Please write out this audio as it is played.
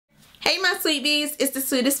Hey my sweet bees, it's the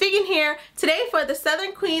Sweetest vegan here. Today for the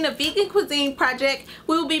Southern Queen of Vegan Cuisine project,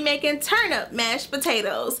 we will be making turnip mashed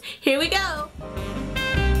potatoes. Here we go.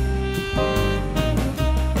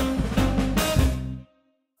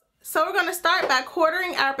 So we're going to start by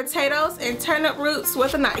quartering our potatoes and turnip roots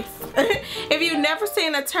with a knife. If you've never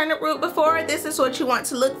seen a turnip root before, this is what you want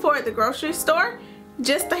to look for at the grocery store.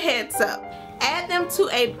 Just a heads up. Add them to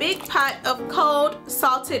a big pot of cold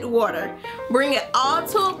salted water. Bring it all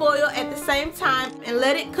to a boil at the same time and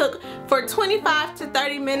let it cook for 25 to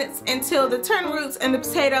 30 minutes until the turnip roots and the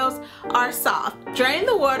potatoes are soft. Drain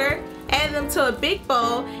the water, add them to a big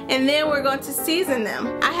bowl, and then we're going to season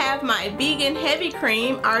them. I have my vegan heavy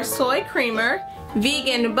cream, our soy creamer,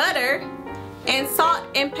 vegan butter, and salt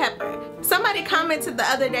and pepper. Somebody commented the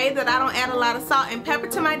other day that I don't add a lot of salt and pepper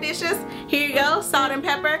to my dishes. Here you go, salt and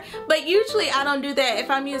pepper. But usually I don't do that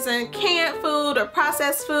if I'm using canned food or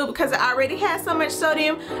processed food because it already has so much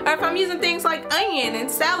sodium, or if I'm using things like onion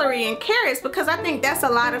and celery and carrots because I think that's a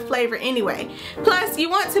lot of flavor anyway. Plus,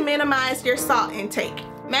 you want to minimize your salt intake.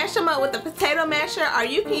 Mash them up with a potato masher, or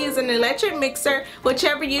you can use an electric mixer,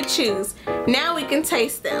 whichever you choose. Now we can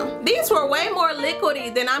taste them. These were way more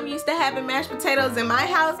liquidy than I'm used to having mashed potatoes in my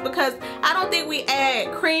house because I don't think we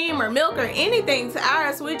add cream or milk or anything to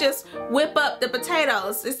ours. We just whip up the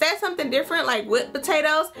potatoes. Is that something different, like whipped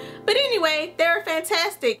potatoes? But anyway, they were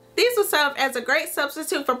fantastic. These will serve as a great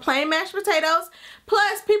substitute for plain mashed potatoes.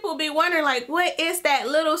 Plus, people will be wondering, like, what is that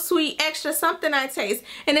little sweet extra something I taste?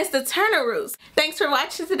 And it's the turnip roots. Thanks for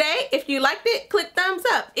watching today. If you liked it, click thumbs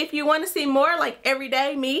up. If you want to see more like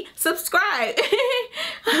everyday me, subscribe.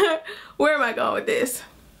 Where am I going with this?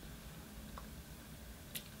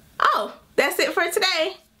 Oh, that's it for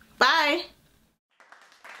today. Bye.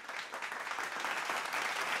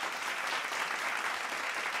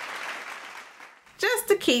 Just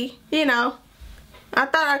the key, you know. I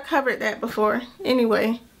thought I covered that before.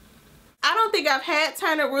 Anyway, I don't think I've had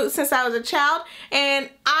turnip roots since I was a child, and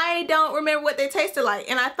I don't remember what they tasted like,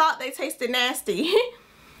 and I thought they tasted nasty.